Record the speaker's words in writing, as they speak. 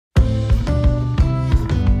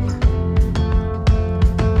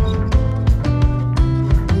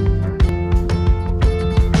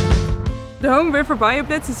Home River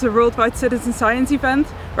Bioblitz is a worldwide citizen science event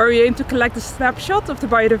where we aim to collect a snapshot of the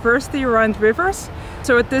biodiversity around rivers.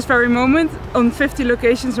 So at this very moment, on 50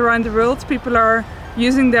 locations around the world, people are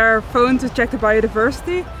using their phone to check the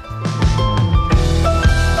biodiversity.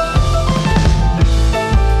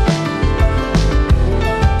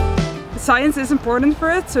 Science is important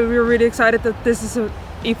for it, so we're really excited that this is an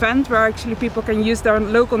event where actually people can use their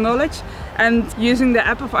local knowledge, and using the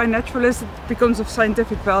app of iNaturalist it becomes of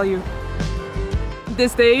scientific value.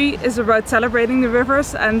 This day is about celebrating the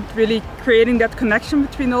rivers and really creating that connection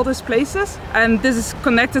between all these places, and this is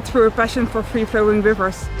connected through a passion for free-flowing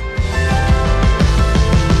rivers.